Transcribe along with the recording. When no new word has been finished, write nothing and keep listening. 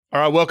All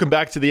right, welcome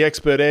back to the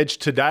Expert Edge.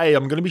 Today,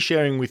 I'm going to be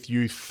sharing with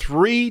you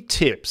 3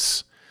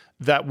 tips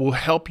that will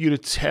help you to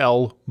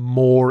tell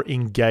more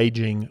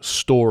engaging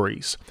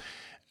stories.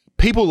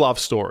 People love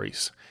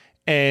stories.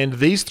 And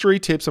these 3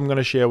 tips I'm going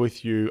to share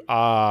with you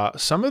are,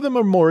 some of them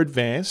are more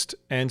advanced,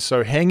 and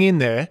so hang in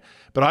there,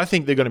 but I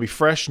think they're going to be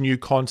fresh, new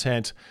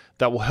content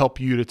that will help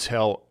you to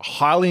tell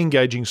highly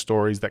engaging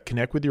stories that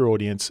connect with your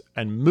audience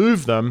and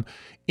move them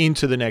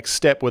into the next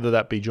step, whether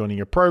that be joining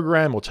your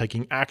program or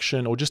taking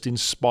action or just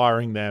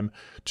inspiring them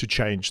to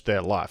change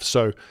their life.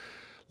 So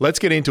let's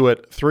get into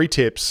it. 3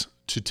 tips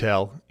to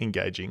tell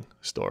engaging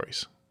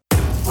stories.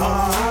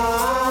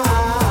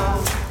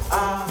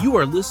 You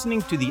are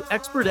listening to the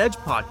Expert Edge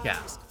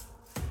podcast.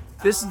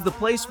 This is the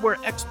place where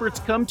experts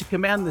come to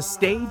command the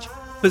stage,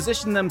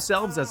 position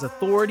themselves as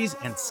authorities,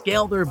 and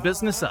scale their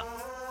business up.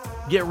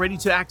 Get ready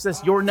to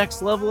access your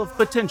next level of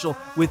potential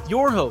with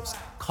your host,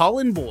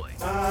 Colin Boyd.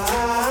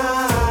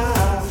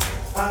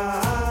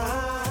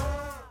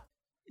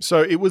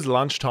 So it was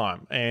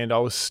lunchtime and I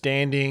was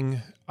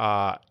standing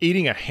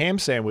eating a ham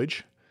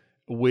sandwich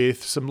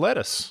with some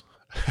lettuce,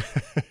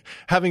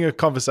 having a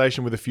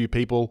conversation with a few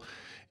people.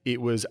 It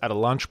was at a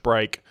lunch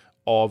break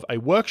of a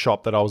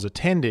workshop that I was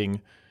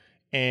attending,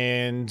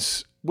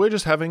 and we're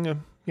just having a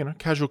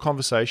casual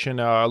conversation.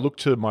 I looked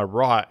to my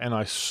right and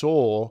I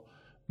saw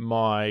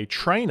my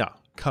trainer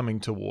coming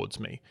towards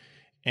me,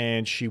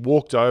 and she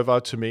walked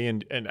over to me,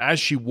 and as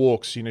she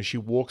walks, she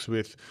walks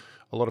with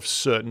a lot of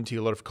certainty,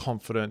 a lot of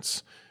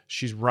confidence.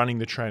 She's running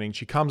the training.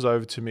 She comes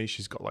over to me.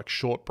 She's got like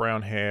short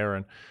brown hair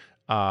and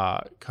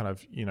kind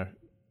of,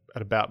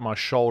 at about my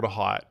shoulder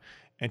height.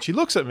 And she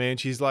looks at me and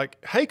she's like,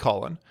 "Hey,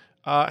 Colin,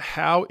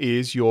 how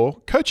is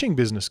your coaching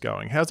business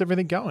going? How's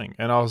everything going?"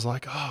 And I was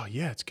like, "Oh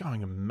yeah, it's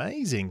going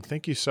amazing.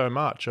 Thank you so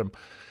much. I'm,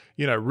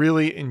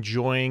 really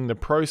enjoying the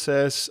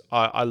process.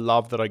 I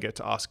love that I get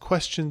to ask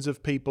questions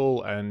of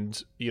people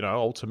and,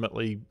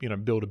 ultimately,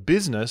 build a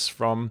business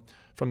from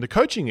the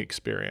coaching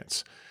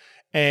experience."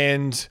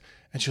 And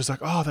she was like,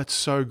 "Oh, that's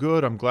so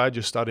good. I'm glad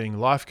you're studying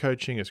life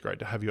coaching. It's great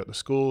to have you at the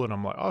school." And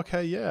I'm like,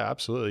 "Okay, yeah,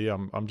 absolutely.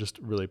 I'm just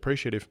really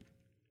appreciative."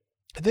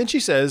 And then she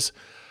says,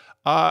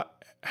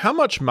 "How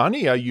much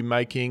money are you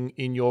making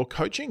in your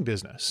coaching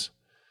business?"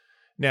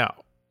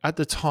 Now, at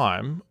the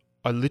time,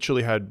 I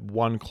literally had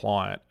one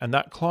client, and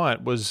that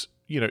client was,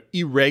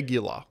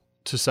 irregular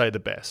to say the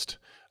best,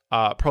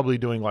 probably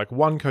doing like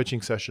one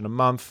coaching session a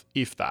month,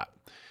 if that.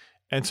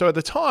 And so at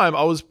the time,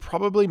 I was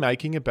probably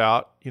making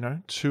about,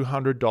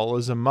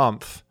 $200 a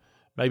month,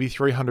 maybe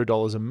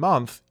 $300 a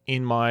month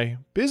in my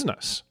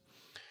business.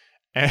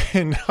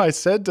 And I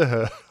said to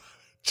her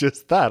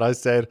just that. I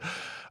said,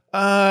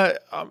 "I'm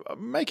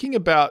making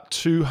about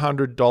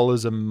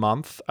 $200 a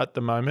month at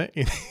the moment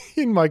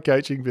in my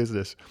coaching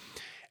business."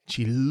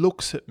 She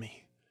looks at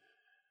me,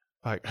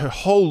 like her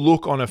whole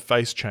look on her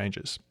face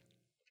changes.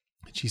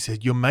 And she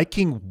said, "You're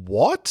making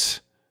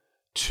what?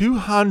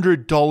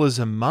 $200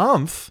 a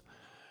month?"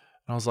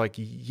 And I was like,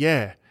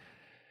 "Yeah."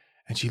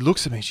 And she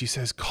looks at me and she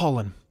says,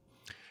 "Colin,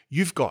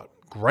 you've got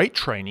great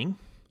training.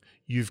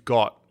 You've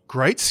got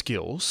great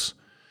skills.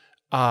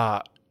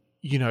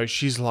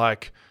 She's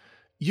like,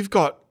 you've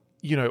got,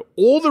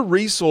 all the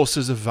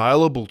resources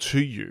available to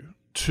you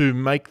to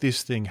make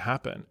this thing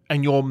happen.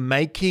 And you're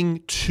making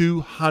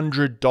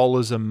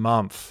 $200 a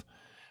month."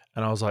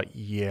 And I was like,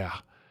 "Yeah."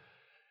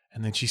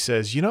 And then she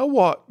says, "You know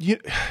what?"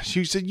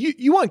 She said,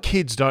 you want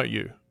kids, don't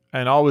you?"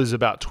 And I was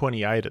about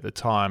 28 at the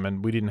time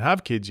and we didn't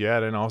have kids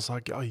yet. And I was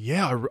like, "Oh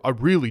yeah, I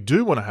really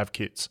do want to have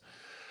kids."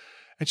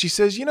 And she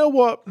says, "You know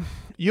what?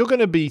 You're going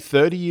to be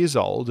 30 years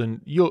old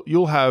and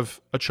you'll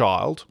have a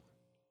child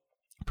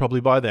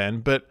probably by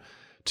then. But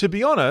to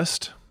be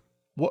honest,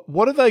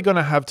 what are they going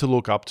to have to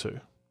look up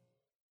to?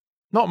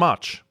 Not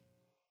much.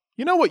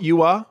 You know what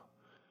you are?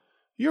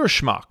 You're a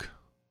schmuck.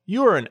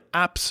 You are an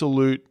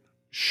absolute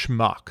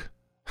schmuck."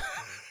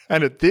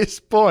 And at this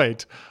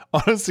point,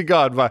 honest to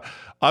God,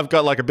 I've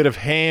got like a bit of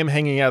ham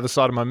hanging out the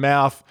side of my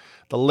mouth.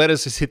 The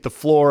lettuce has hit the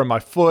floor of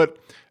my foot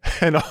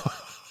and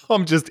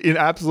I'm just in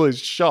absolute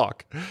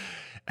shock.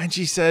 And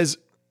she says,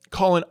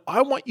 "Colin,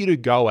 I want you to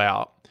go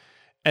out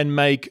and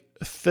make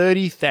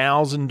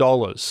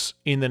 $30,000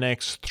 in the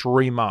next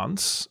 3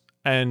 months.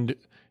 And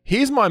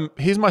here's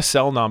my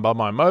cell number,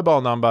 my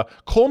mobile number.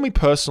 Call me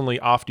personally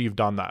after you've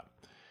done that."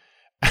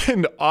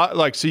 And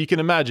so you can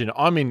imagine,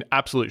 I'm in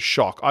absolute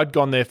shock. I'd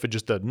gone there for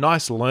just a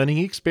nice learning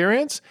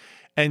experience,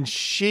 and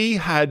she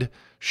had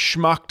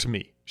schmucked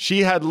me. She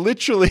had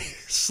literally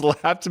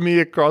slapped me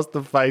across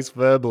the face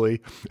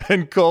verbally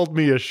and called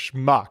me a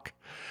schmuck.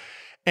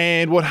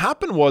 And what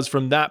happened was,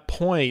 from that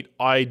point,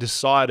 I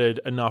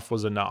decided enough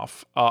was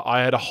enough.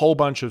 I had a whole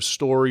bunch of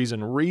stories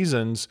and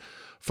reasons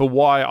for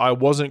why I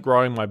wasn't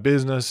growing my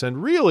business,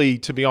 and really,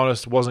 to be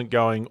honest, wasn't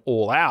going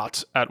all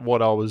out at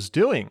what I was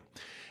doing.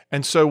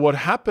 And so what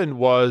happened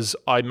was,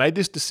 I made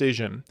this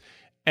decision,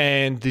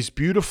 and this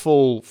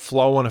beautiful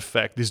flow-on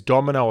effect, this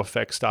domino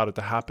effect started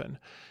to happen.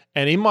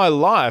 And in my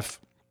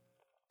life,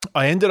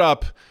 I ended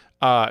up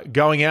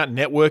going out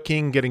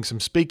networking, getting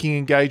some speaking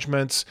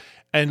engagements,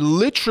 And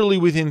literally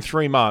within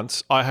 3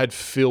 months, I had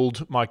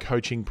filled my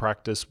coaching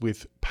practice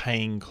with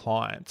paying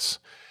clients.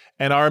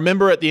 And I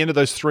remember at the end of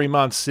those 3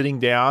 months sitting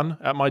down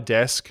at my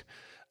desk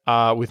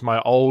with my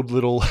old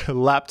little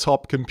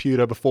laptop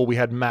computer before we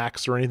had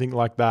Macs or anything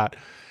like that.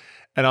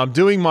 And I'm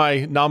doing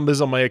my numbers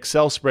on my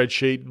Excel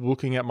spreadsheet,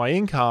 looking at my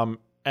income.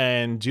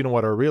 And do you know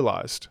what I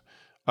realized?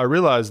 I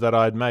realized that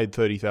I'd made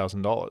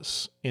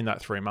 $30,000 in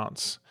that 3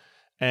 months.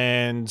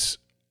 And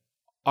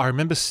I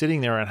remember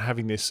sitting there and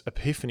having this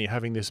epiphany,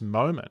 having this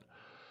moment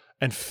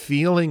and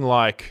feeling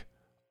like,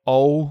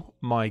 oh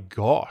my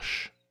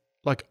gosh,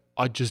 like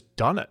I'd just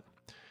done it.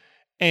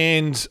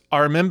 And I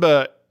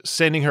remember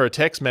sending her a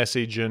text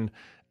message and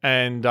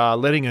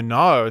letting her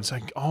know and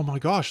saying, oh my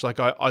gosh, like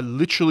I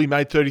literally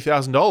made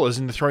 $30,000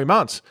 in the 3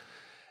 months.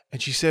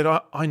 And she said,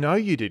 I know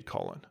you did,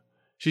 Colin.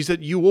 She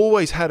said, you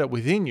always had it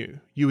within you.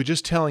 You were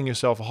just telling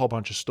yourself a whole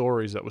bunch of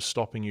stories that was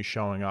stopping you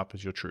showing up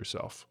as your true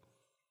self.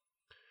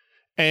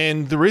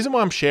 And the reason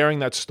why I'm sharing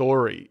that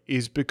story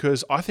is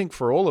because I think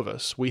for all of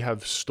us, we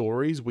have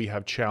stories, we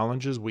have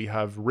challenges, we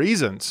have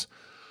reasons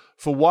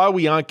for why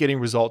we aren't getting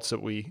results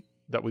that we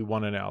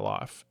want in our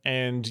life.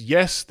 And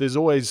yes, there's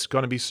always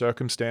going to be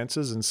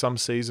circumstances, and some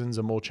seasons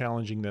are more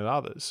challenging than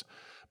others.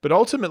 But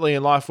ultimately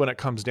in life, when it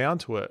comes down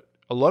to it,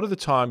 a lot of the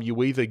time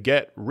you either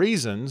get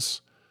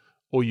reasons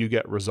or you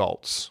get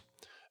results.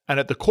 And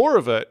at the core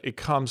of it, it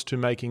comes to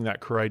making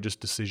that courageous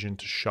decision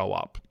to show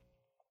up.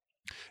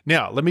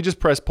 Now, let me just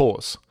press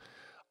pause.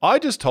 I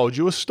just told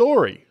you a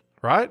story,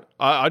 right?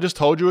 I just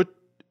told you a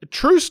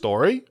true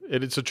story.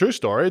 It's a true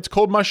story. It's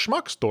called my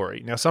schmuck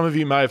story. Now, some of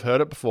you may have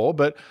heard it before,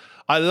 but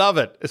I love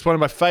it. It's one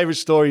of my favorite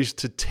stories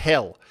to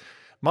tell.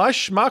 My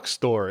schmuck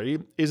story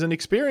is an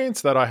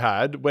experience that I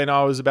had when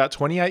I was about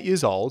 28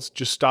 years old,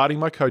 just starting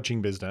my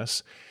coaching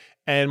business,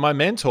 and my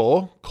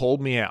mentor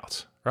called me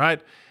out,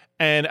 right?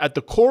 And at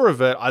the core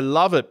of it, I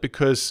love it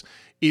because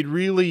it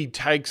really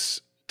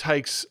takes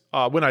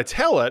when I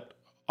tell it,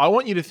 I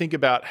want you to think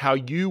about how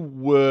you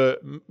were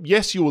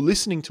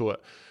listening to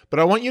it, but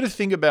I want you to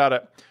think about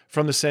it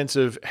from the sense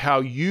of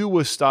how you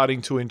were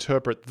starting to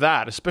interpret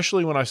that,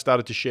 especially when I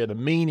started to share the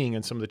meaning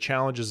and some of the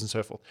challenges and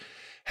so forth,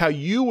 how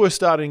you were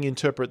starting to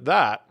interpret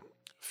that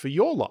for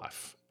your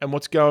life and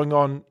what's going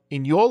on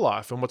in your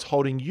life and what's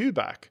holding you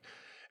back.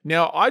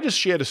 Now, I just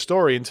shared a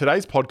story in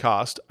today's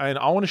podcast, and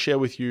I want to share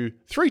with you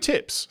 3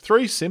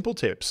 simple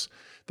tips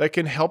that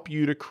can help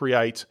you to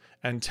create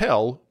and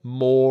tell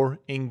more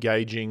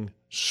engaging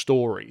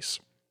stories.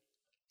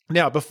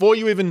 Now, before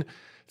you even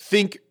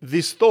think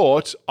this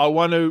thought, I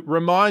want to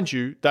remind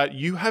you that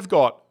you have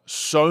got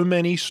so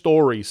many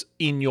stories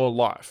in your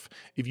life.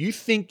 If you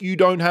think you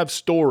don't have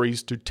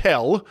stories to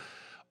tell,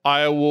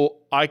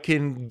 I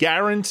can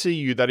guarantee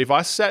you that if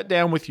I sat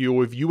down with you,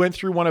 or if you went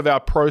through one of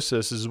our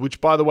processes, which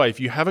by the way, if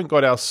you haven't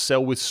got our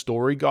Sell with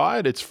Story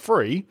guide, it's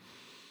free.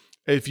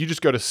 If you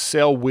just go to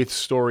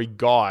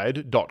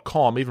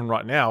sellwithstoryguide.com, even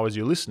right now as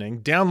you're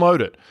listening,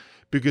 download it,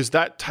 because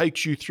that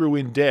takes you through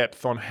in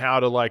depth on how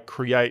to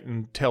create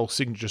and tell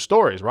signature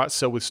stories, right?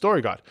 Sell with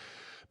Story Guide.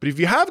 But if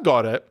you have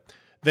got it,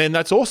 then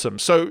that's awesome.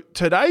 So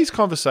today's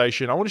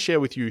conversation, I want to share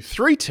with you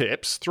 3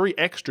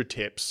 extra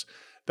tips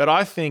that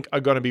I think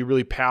are going to be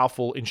really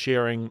powerful in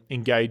sharing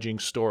engaging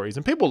stories.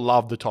 And people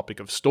love the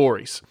topic of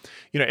stories.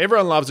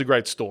 Everyone loves a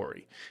great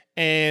story.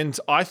 And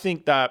I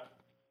think that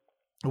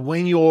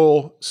when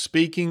you're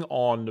speaking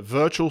on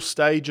virtual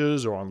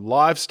stages or on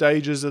live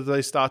stages as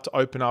they start to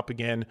open up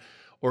again,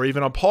 or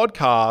even on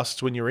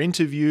podcasts when you're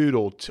interviewed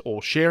or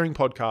sharing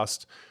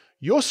podcasts,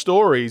 your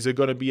stories are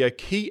going to be a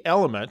key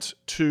element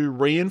to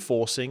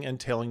reinforcing and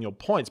telling your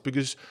points,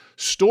 because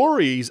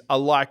stories are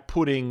like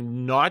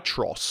putting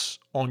nitros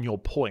on your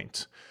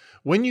point.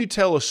 When you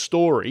tell a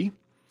story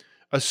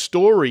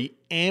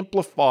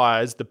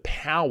amplifies the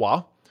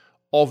power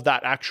of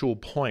that actual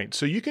point.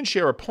 So you can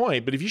share a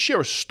point, but if you share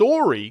a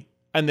story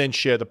and then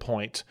share the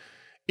point,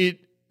 it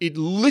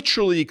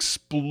literally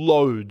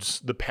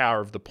explodes the power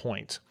of the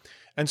point.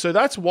 And so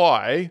that's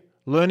why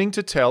learning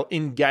to tell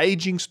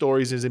engaging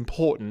stories is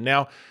important.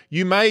 Now,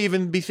 you may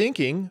even be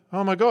thinking,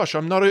 oh my gosh,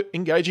 I'm not an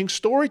engaging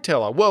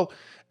storyteller. Well,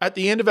 at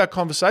the end of our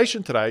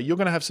conversation today, you're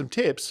going to have some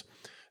tips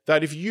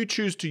that if you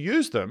choose to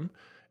use them,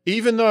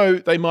 even though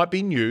they might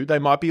be new, they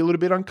might be a little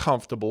bit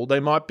uncomfortable, they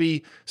might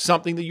be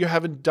something that you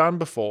haven't done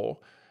before,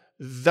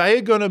 they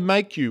are going to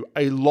make you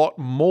a lot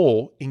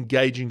more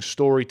engaging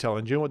storyteller.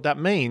 And do you know what that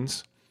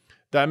means?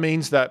 That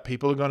means that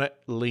people are going to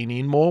lean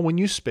in more when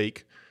you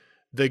speak.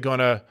 They're going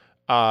to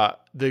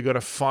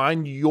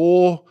find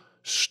your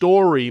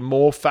story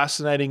more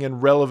fascinating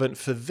and relevant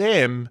for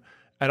them.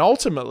 And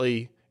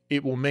ultimately,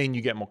 it will mean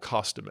you get more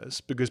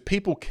customers because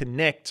people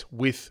connect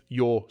with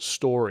your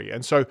story.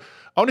 And so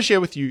I want to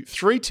share with you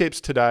 3 tips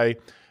today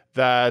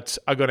that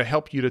are going to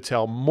help you to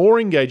tell more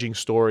engaging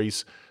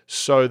stories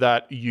so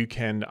that you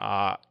can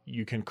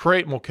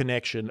create more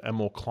connection and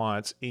more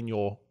clients in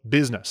your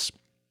business.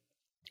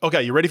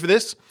 Okay, you ready for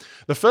this?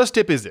 The first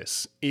tip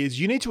is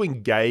you need to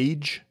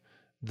engage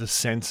the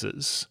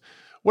senses.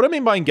 What I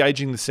mean by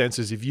engaging the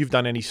senses, if you've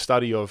done any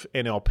study of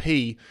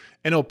NLP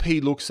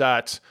looks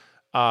at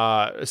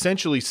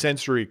essentially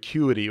sensory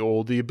acuity,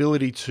 or the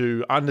ability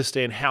to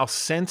understand how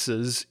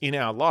senses in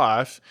our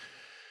life,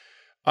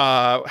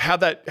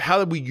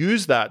 how we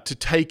use that to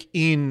take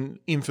in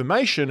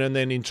information and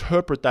then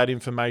interpret that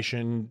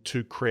information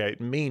to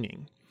create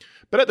meaning.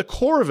 But at the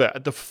core of it,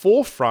 at the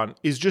forefront,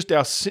 is just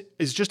our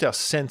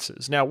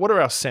senses. Now, what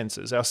are our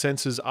senses? Our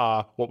senses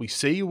are what we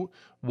see,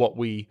 what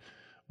we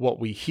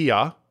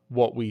hear,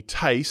 what we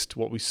taste,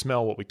 what we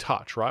smell, what we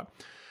touch, right?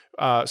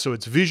 So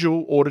it's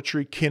visual,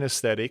 auditory,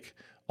 kinesthetic,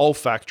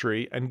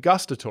 olfactory, and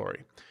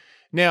gustatory.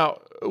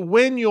 Now,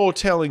 when you're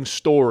telling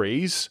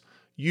stories,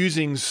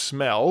 using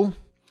smell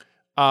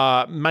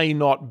may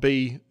not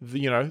be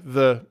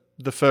the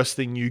first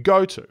thing you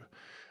go to.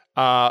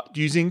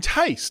 Using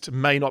taste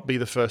may not be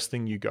the first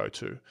thing you go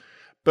to.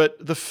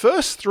 But the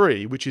first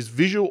three, which is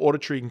visual,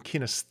 auditory, and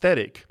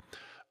kinesthetic,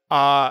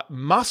 are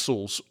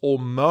muscles or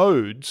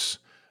modes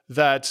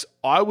that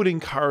I would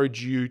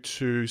encourage you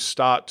to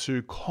start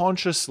to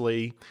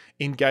consciously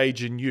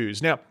engage and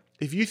use. Now,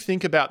 if you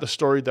think about the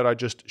story that I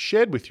just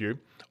shared with you,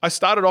 I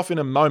started off in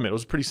a moment. It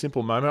was a pretty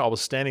simple moment. I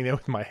was standing there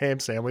with my ham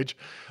sandwich,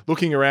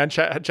 looking around,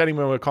 chatting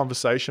with a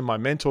conversation. My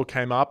mentor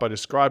came up. I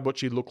described what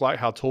she looked like,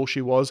 how tall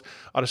she was.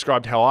 I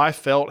described how I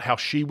felt, how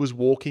she was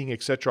walking,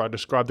 etc. I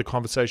described the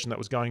conversation that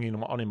was going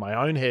on in my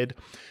own head.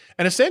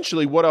 And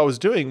essentially what I was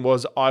doing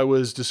was I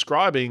was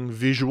describing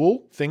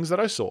visual things that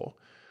I saw,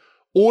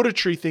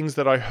 auditory things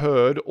that I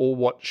heard, or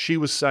what she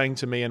was saying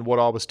to me and what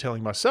I was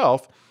telling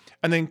myself,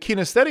 and then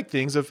kinesthetic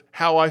things of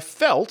how I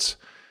felt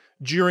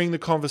during the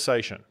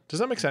conversation. Does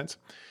that make sense?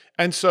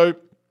 And so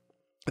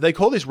they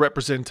call this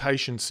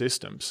representation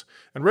systems.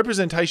 And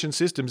representation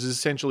systems is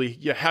essentially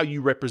how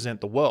you represent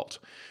the world.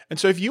 And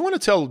so if you want to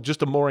tell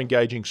just a more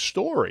engaging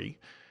story,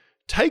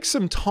 take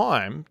some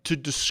time to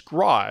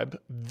describe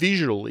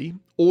visually,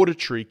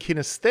 auditory,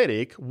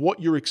 kinesthetic,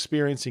 what you're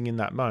experiencing in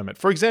that moment.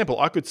 For example,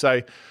 I could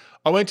say,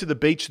 I went to the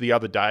beach the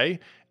other day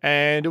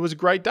and it was a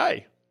great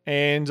day.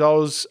 And I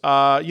was,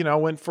 I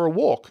went for a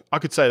walk. I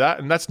could say that,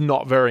 and that's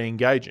not very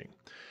engaging.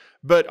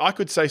 But I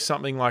could say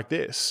something like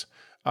this.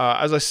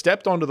 As I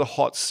stepped onto the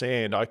hot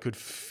sand, I could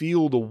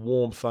feel the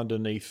warmth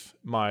underneath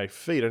my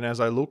feet. And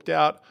as I looked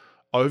out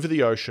over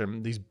the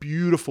ocean, these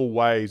beautiful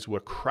waves were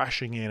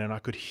crashing in, and I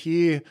could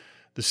hear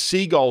the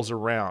seagulls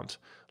around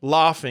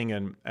laughing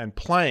and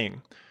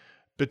playing.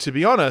 But to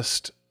be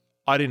honest,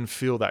 I didn't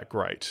feel that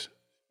great.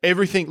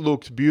 Everything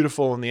looked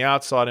beautiful on the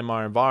outside in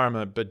my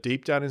environment, but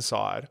deep down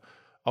inside,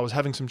 I was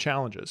having some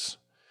challenges.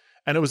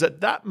 And it was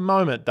at that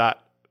moment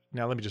that,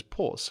 now let me just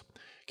pause.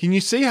 Can you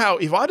see how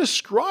if I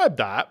describe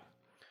that,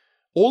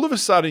 all of a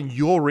sudden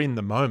you're in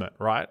the moment,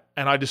 right?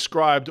 And I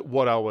described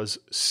what I was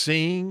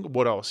seeing,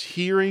 what I was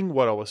hearing,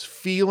 what I was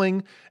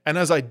feeling. And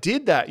as I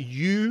did that,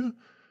 you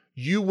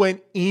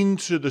went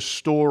into the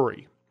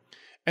story.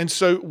 And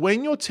so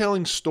when you're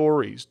telling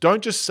stories,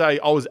 don't just say,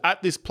 I was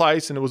at this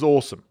place and it was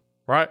awesome,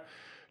 right?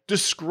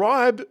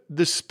 Describe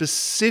the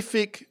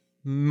specific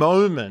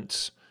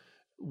moments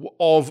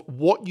of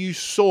what you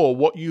saw,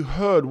 what you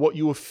heard, what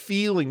you were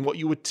feeling, what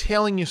you were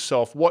telling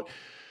yourself, what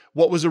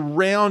was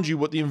around you,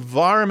 what the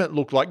environment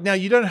looked like. Now,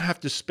 you don't have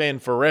to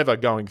spend forever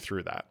going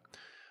through that,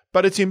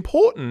 but it's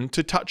important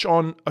to touch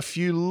on a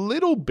few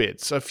little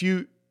bits, a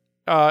few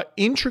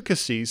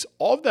intricacies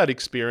of that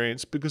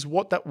experience, because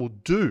what that will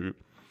do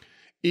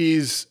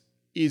is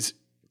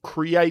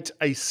create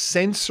a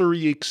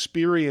sensory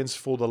experience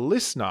for the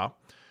listener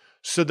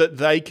so that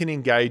they can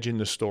engage in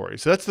the story.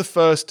 So that's the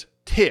first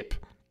tip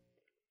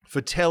for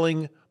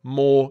telling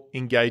more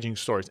engaging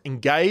stories.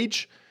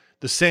 Engage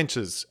the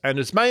senses, and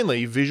it's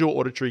mainly visual,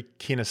 auditory,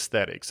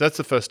 kinesthetic. So that's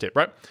the first tip,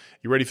 right?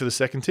 You ready for the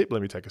second tip?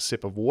 Let me take a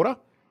sip of water.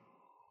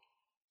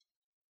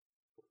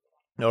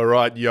 All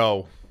right,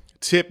 yo.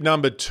 Tip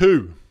number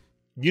 2.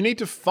 You need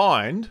to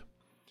find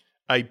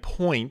a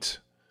point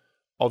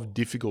of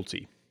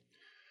difficulty.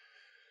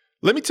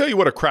 Let me tell you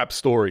what a crap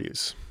story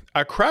is.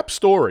 A crap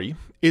story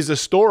is a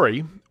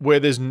story where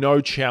there's no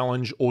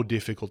challenge or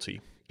difficulty.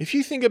 If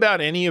you think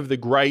about any of the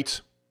great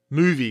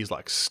movies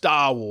like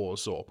Star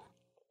Wars or,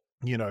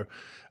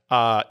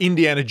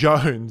 Indiana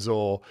Jones,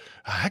 or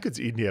how good's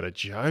Indiana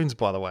Jones,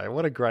 by the way?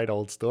 What a great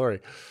old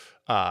story.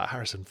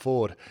 Harrison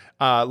Ford.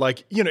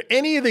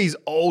 Any of these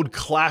old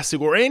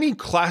classic or any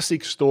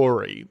classic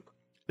story,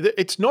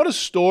 it's not a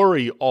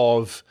story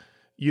of,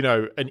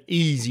 an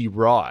easy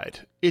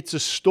ride. It's a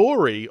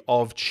story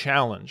of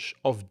challenge,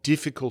 of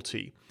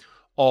difficulty,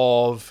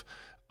 of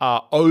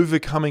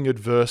overcoming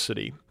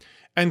adversity.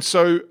 And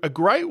so a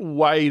great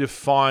way to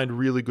find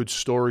really good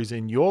stories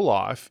in your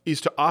life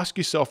is to ask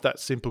yourself that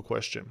simple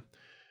question.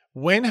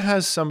 When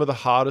has some of the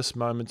hardest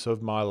moments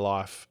of my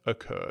life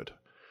occurred?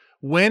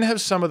 When have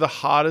some of the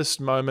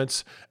hardest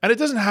moments, and it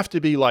doesn't have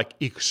to be like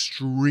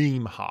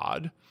extreme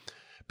hard,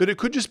 but it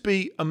could just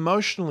be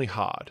emotionally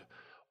hard,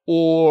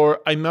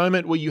 or a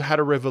moment where you had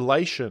a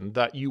revelation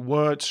that you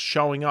weren't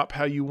showing up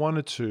how you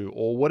wanted to,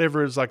 or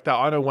whatever is like that.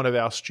 I know one of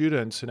our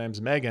students, her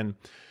name's Megan,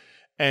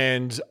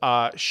 and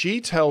she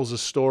tells a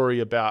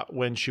story about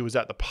when she was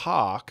at the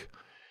park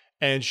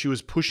and she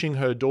was pushing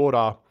her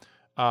daughter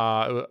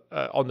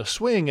on the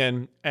swing,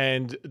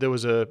 and there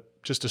was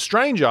just a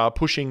stranger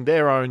pushing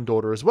their own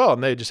daughter as well,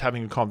 and they're just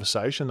having a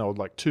conversation. They were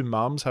like two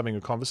mums having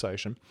a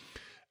conversation,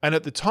 and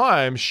at the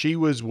time she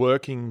was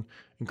working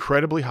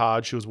incredibly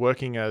hard. She was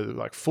working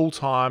like full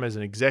time as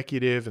an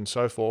executive and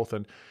so forth,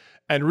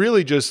 and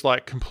really just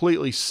like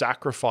completely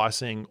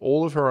sacrificing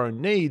all of her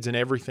own needs and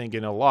everything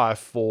in her life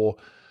for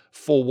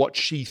what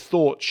she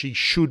thought she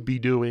should be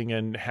doing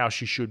and how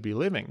she should be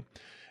living.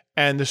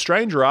 And the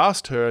stranger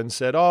asked her and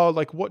said, "Oh,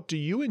 like, what do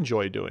you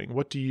enjoy doing?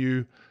 What do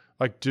you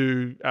like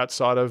do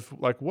outside of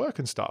like work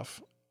and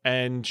stuff?"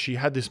 And she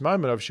had this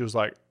moment of, she was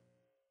like,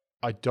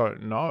 I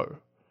don't know.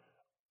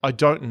 I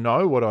don't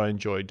know what I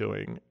enjoy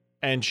doing.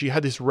 And she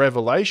had this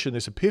revelation,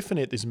 this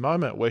epiphany at this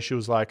moment where she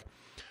was like,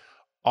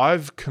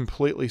 I've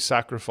completely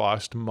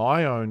sacrificed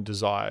my own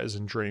desires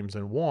and dreams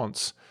and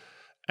wants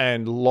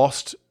and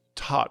lost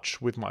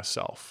touch with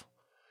myself.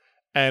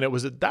 And it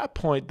was at that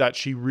point that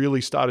she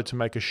really started to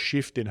make a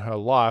shift in her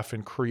life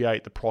and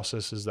create the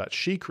processes that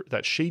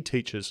she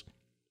teaches.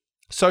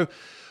 So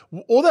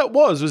all that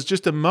was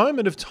just a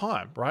moment of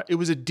time, right? It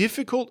was a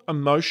difficult,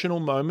 emotional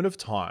moment of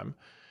time.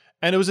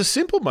 And it was a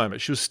simple moment.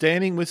 She was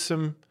standing with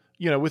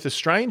with a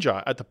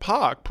stranger at the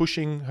park,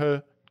 pushing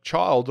her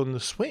child on the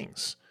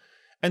swings.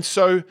 And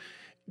so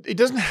it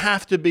doesn't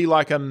have to be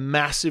like a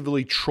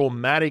massively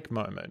traumatic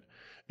moment.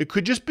 It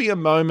could just be a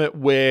moment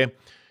where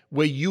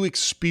you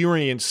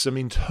experience some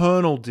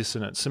internal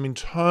dissonance, some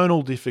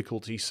internal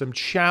difficulty, some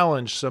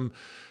challenge,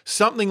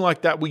 something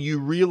like that, where you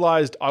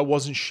realized I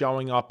wasn't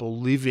showing up or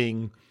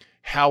living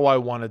how I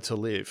wanted to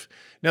live.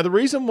 Now, the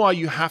reason why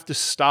you have to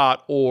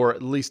start or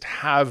at least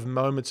have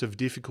moments of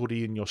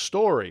difficulty in your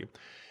story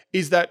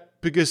is that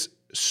because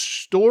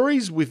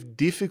stories with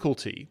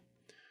difficulty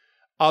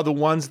are the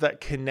ones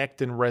that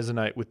connect and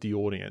resonate with the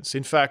audience.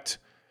 In fact,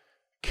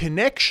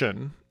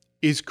 connection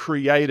is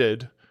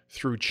created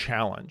through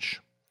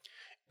challenge.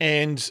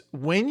 And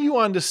when you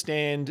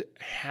understand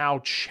how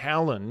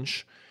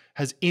challenge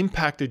has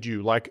impacted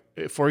you, like,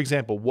 for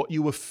example, what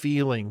you were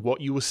feeling,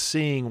 what you were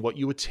seeing, what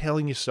you were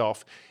telling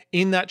yourself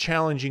in that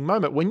challenging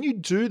moment, when you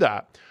do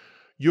that,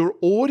 your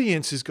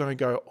audience is going to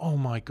go, oh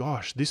my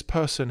gosh, this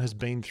person has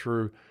been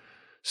through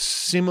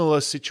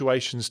similar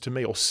situations to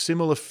me or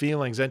similar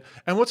feelings. And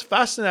what's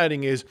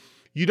fascinating is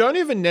you don't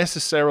even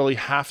necessarily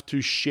have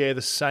to share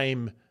the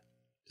same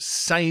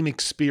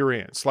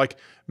experience. Like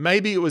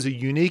maybe it was a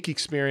unique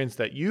experience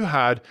that you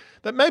had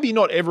that maybe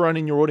not everyone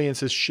in your audience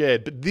has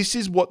shared, but this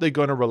is what they're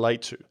going to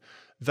relate to.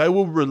 They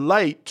will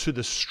relate to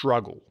the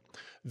struggle.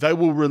 They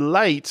will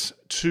relate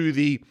to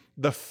the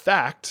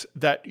fact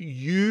that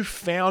you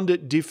found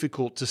it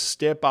difficult to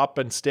step up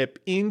and step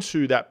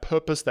into that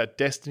purpose, that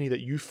destiny that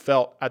you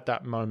felt at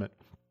that moment.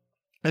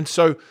 And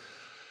so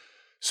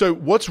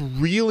what's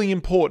really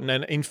important,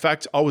 and in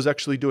fact, I was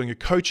actually doing a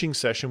coaching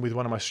session with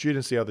one of my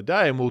students the other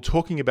day, and we were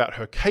talking about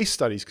her case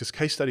studies, because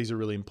case studies are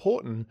really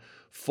important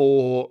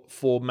for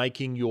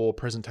making your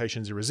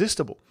presentations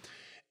irresistible.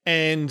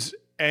 And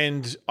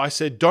I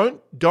said,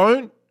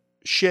 don't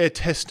share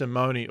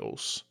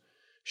testimonials,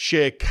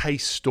 share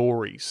case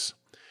stories.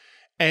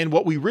 And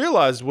what we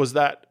realized was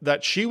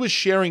that she was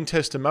sharing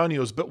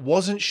testimonials, but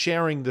wasn't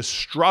sharing the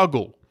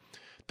struggle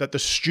that the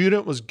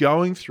student was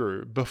going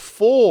through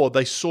before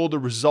they saw the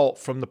result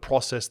from the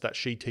process that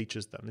she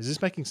teaches them. Is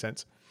this making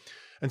sense?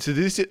 And so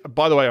this,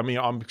 by the way, I mean,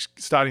 I'm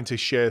starting to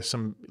share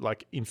some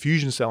like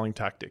infusion selling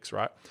tactics,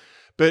 right?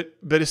 But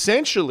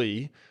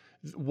essentially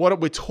what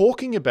we're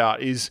talking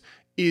about is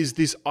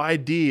this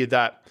idea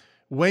that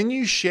when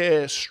you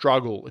share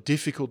struggle,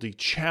 difficulty,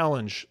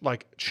 challenge,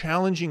 like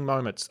challenging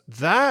moments,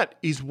 that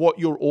is what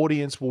your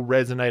audience will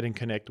resonate and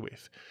connect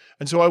with.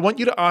 And so I want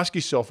you to ask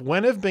yourself,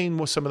 when have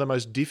been some of the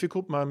most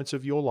difficult moments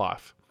of your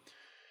life?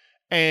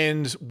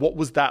 And what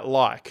was that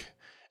like?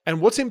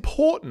 And what's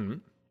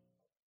important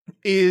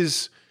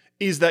is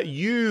that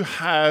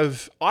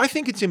I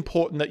think it's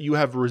important that you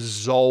have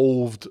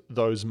resolved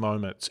those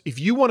moments. If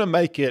you want to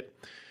make it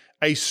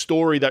a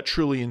story that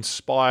truly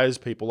inspires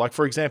people, like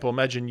for example,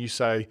 imagine you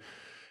say,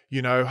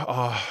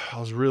 I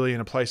was really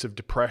in a place of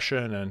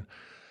depression and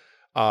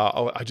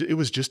it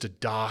was just a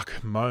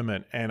dark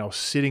moment and I was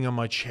sitting on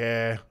my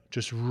chair,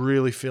 just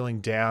really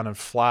feeling down and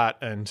flat.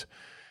 And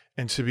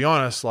to be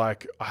honest,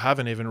 like I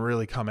haven't even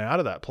really come out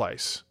of that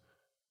place.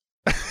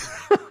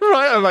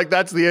 Right? I'm like,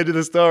 that's the end of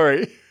the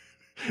story.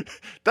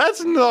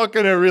 That's not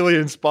going to really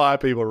inspire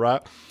people,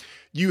 right?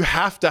 You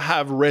have to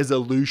have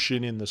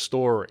resolution in the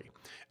story.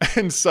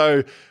 And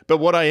so, but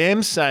what I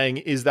am saying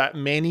is that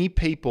many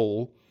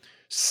people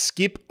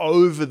skip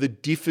over the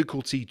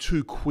difficulty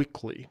too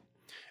quickly.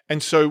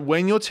 And so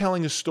when you're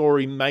telling a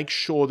story, make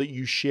sure that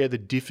you share the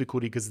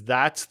difficulty, because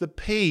that's the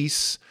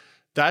piece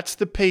that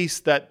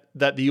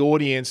the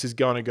audience is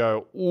going to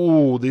go,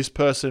 oh, this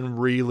person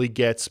really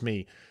gets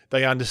me.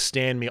 They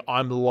understand me.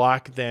 I'm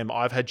like them.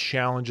 I've had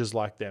challenges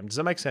like them. Does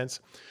that make sense?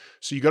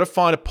 So you got to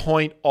find a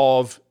point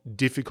of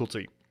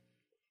difficulty.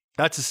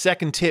 That's a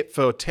second tip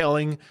for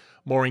telling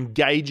more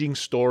engaging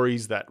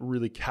stories that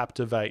really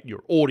captivate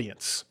your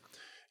audience.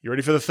 You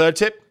ready for the third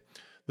tip?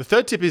 The The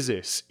third tip is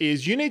this,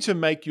 is you need to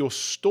make your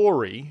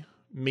story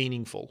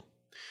meaningful.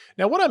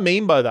 Now, what I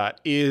mean by that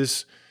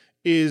is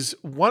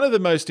one of the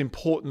most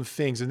important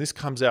things, and this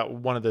comes out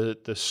one of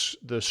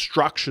the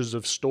structures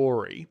of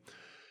story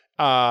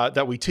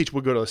that we teach.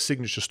 We've got a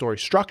signature story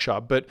structure,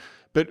 but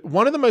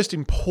one of the most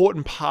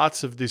important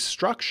parts of this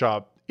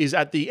structure is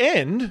at the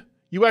end,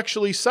 you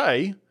actually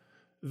say,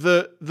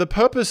 the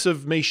purpose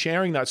of me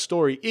sharing that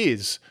story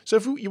is, so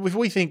if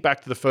we think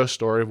back to the first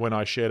story of when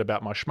I shared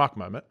about my schmuck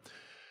moment,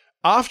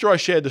 after I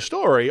shared the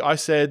story, I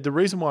said, the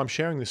reason why I'm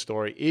sharing this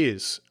story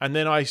is, and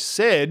then I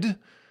said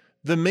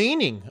the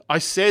meaning, I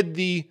said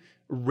the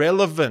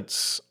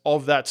relevance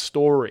of that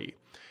story.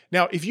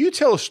 Now, if you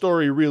tell a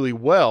story really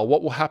well,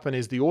 what will happen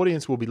is the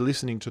audience will be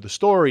listening to the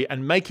story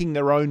and making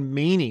their own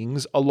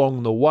meanings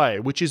along the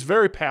way, which is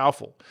very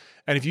powerful.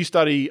 And if you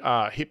study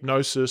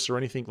hypnosis or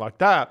anything like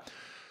that,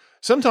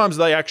 sometimes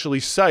they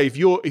actually say, if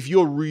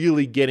you're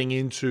really getting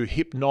into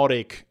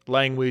hypnotic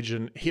language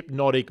and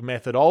hypnotic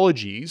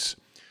methodologies,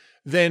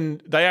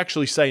 then they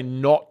actually say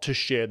not to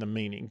share the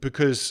meaning,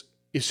 because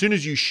as soon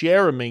as you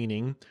share a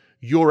meaning,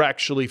 you're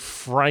actually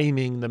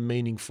framing the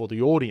meaning for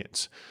the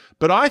audience.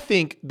 But I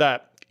think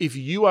that if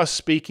you are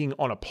speaking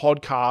on a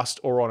podcast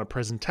or on a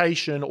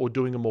presentation or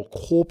doing a more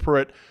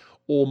corporate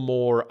or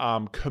more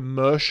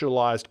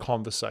commercialized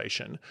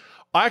conversation,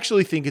 I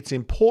actually think it's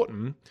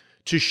important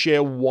to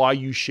share why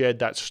you shared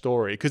that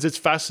story, because it's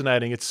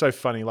fascinating. It's so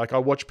funny. Like, I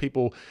watch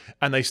people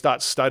and they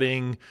start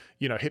studying,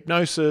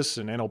 hypnosis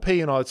and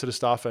NLP and all that sort of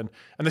stuff, and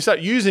they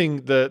start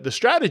using the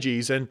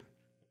strategies, and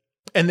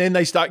then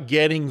they start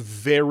getting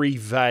very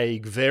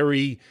vague,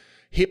 very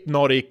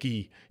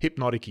hypnotic-y.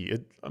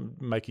 I'm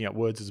making up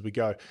words as we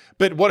go.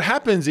 But what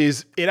happens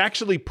is it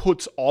actually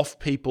puts off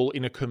people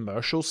in a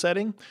commercial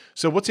setting.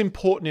 So what's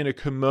important in a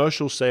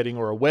commercial setting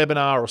or a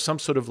webinar or some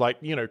sort of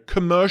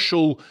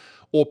commercial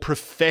or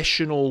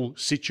professional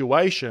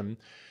situation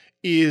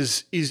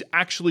is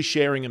actually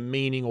sharing a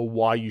meaning or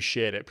why you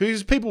shared it,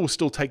 because people will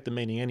still take the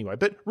meaning anyway.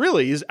 But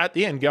really is at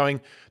the end going,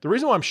 the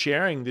reason why I'm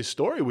sharing this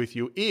story with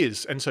you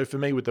is, and so for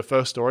me with the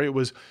first story, it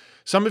was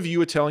some of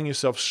you are telling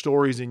yourself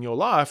stories in your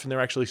life and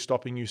they're actually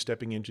stopping you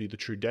stepping into the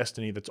true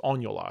destiny that's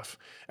on your life.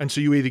 And so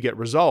you either get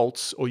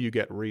results or you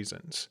get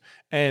reasons.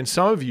 And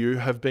some of you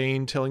have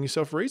been telling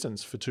yourself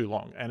reasons for too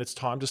long, and it's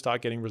time to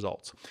start getting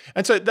results.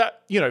 And so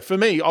that, for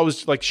me, I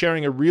was like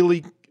sharing a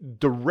really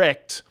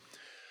direct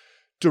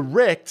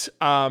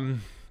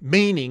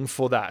meaning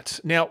for that.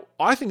 Now,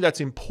 I think that's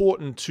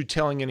important to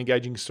telling an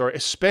engaging story,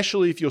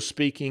 especially if you're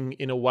speaking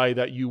in a way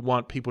that you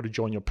want people to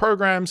join your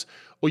programs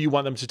or you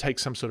want them to take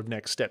some sort of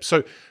next step.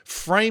 So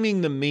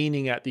framing the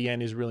meaning at the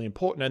end is really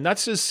important. And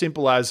that's as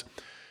simple as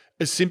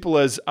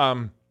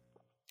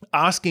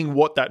asking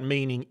what that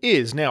meaning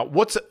is. Now,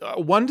 what's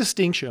one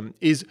distinction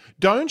is,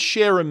 don't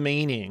share a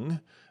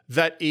meaning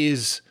that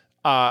is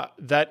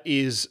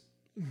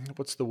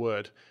what's the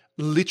word?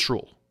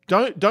 Literal.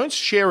 Don't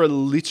share a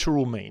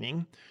literal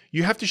meaning.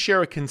 You have to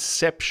share a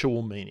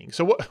conceptual meaning.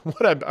 So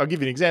I'll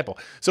give you an example.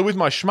 So with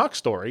my schmuck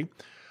story,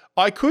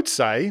 I could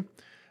say,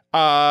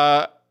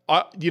 the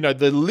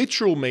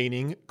literal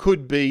meaning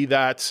could be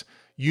that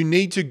you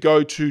need to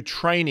go to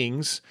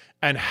trainings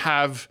and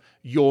have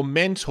your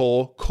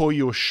mentor call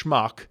you a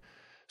schmuck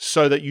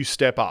so that you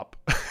step up,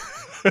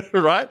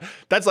 right?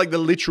 That's like the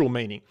literal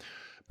meaning.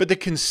 But the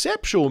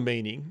conceptual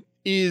meaning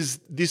is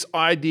this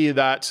idea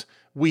that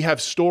we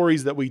have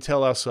stories that we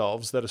tell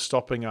ourselves that are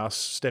stopping us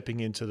stepping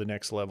into the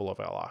next level of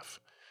our life,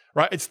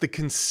 right? It's the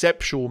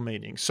conceptual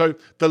meaning. So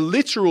the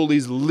literal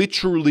is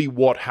literally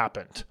what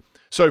happened.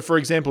 So for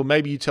example,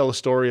 maybe you tell a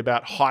story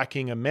about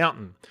hiking a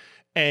mountain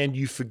and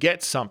you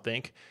forget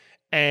something,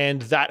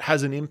 and that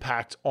has an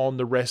impact on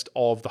the rest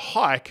of the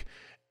hike,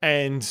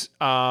 and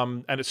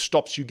it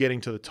stops you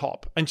getting to the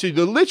top. And so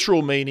the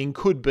literal meaning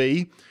could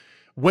be,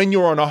 when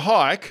you're on a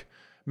hike,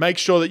 make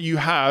sure that you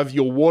have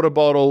your water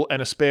bottle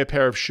and a spare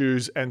pair of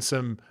shoes and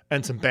some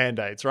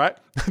Band-Aids, right?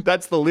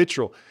 That's the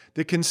literal.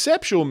 The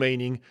conceptual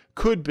meaning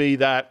could be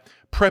that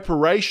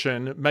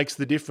preparation makes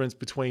the difference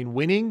between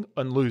winning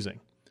and losing,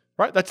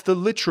 right? That's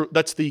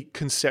the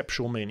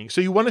conceptual meaning.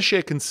 So you want to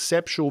share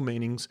conceptual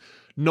meanings,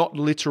 not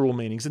literal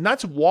meanings. And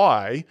that's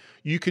why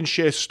you can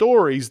share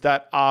stories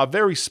that are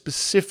very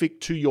specific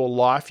to your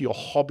life, your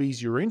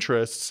hobbies, your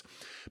interests,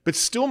 but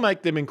still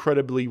make them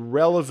incredibly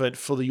relevant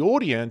for the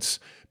audience,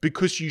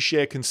 because you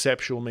share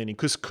conceptual meaning.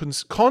 Because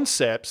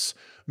concepts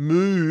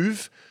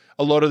move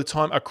a lot of the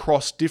time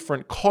across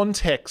different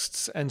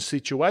contexts and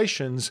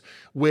situations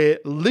where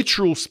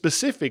literal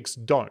specifics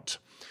don't.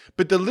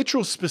 But the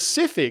literal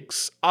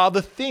specifics are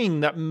the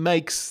thing that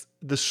makes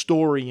the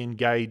story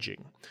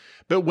engaging.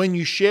 But when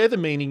you share the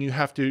meaning, you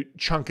have to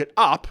chunk it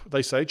up,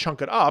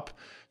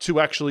 to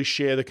actually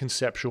share the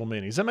conceptual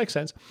meaning. Does that make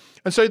sense?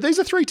 And so these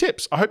are 3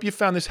 tips. I hope you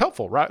found this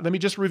helpful, right? Let me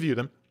just review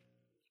them.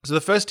 So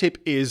the first tip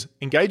is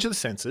engage the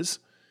senses.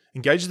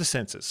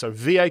 So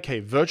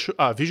VAK,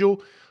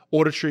 visual,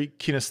 auditory,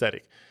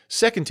 kinesthetic.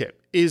 Second tip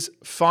is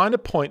find a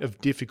point of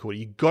difficulty.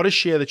 You got to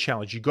share the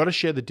challenge. You got to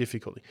share the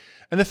difficulty.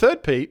 And the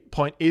third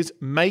point is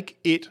make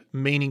it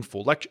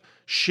meaningful. Like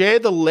share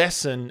the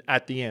lesson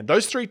at the end.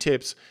 Those 3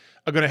 tips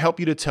are going to help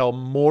you to tell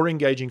more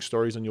engaging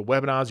stories on your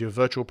webinars, your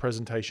virtual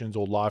presentations,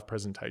 or live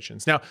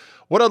presentations. Now,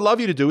 what I'd love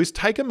you to do is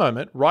take a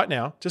moment right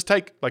now, just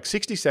take like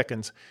 60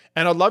 seconds,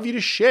 and I'd love you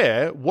to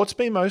share what's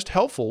been most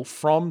helpful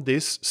from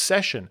this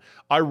session.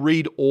 I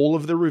read all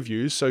of the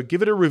reviews, so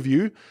give it a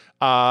review.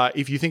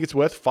 If you think it's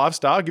worth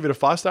 5-star, give it a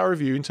 5-star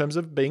review in terms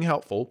of being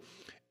helpful,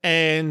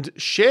 and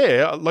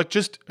share like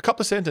just a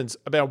couple of sentences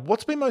about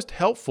what's been most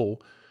helpful,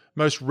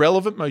 most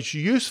relevant, most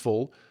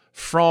useful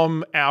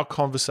from our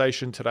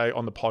conversation today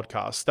on the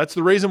podcast. That's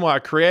the reason why I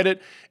create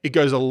it. It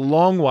goes a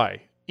long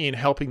way in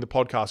helping the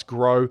podcast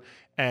grow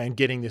and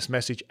getting this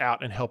message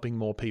out and helping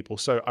more people.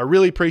 So I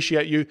really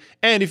appreciate you.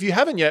 And if you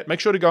haven't yet, make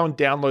sure to go and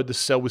download the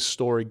Sell with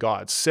Story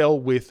Guide,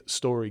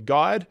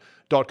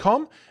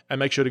 sellwithstoryguide.com, and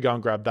make sure to go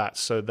and grab that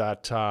so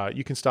that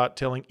you can start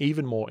telling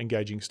even more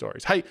engaging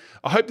stories. Hey,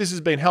 I hope this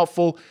has been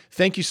helpful.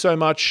 Thank you so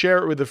much.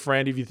 Share it with a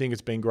friend if you think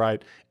it's been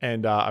great.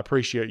 And I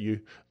appreciate you.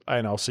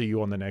 And I'll see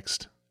you on the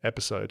next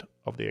episode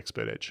of The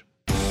Expert Edge.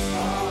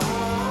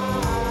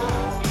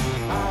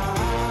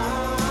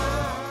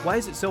 Why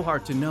is it so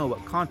hard to know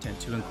what content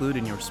to include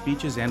in your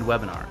speeches and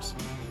webinars?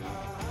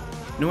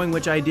 Knowing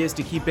which ideas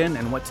to keep in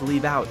and what to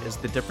leave out is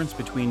the difference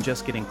between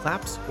just getting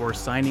claps or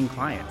signing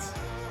clients.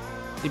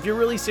 If you're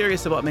really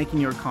serious about making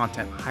your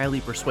content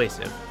highly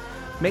persuasive,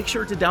 make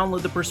sure to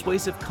download the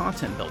Persuasive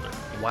Content Builder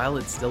while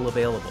it's still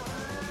available.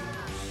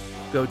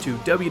 Go to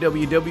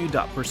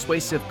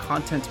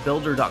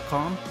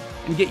www.persuasivecontentbuilder.com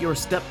and get your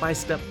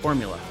step-by-step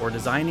formula for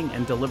designing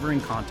and delivering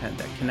content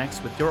that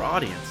connects with your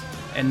audience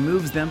and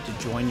moves them to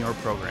join your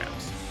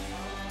programs.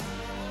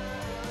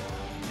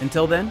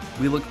 Until then,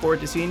 we look forward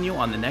to seeing you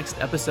on the next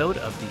episode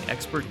of The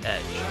Expert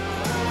Edge.